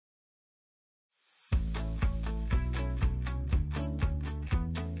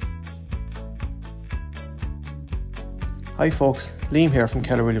Hi folks, Liam here from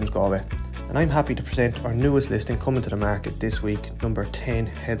Keller Williams Galway, and I'm happy to present our newest listing coming to the market this week, number 10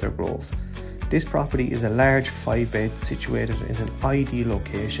 Heather Grove. This property is a large 5-bed situated in an ideal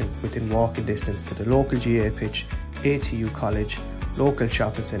location within walking distance to the local GA pitch, ATU college, local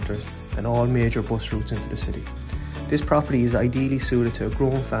shopping centres and all major bus routes into the city. This property is ideally suited to a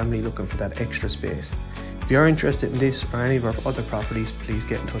growing family looking for that extra space. If you're interested in this or any of our other properties, please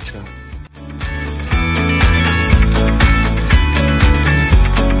get in touch now.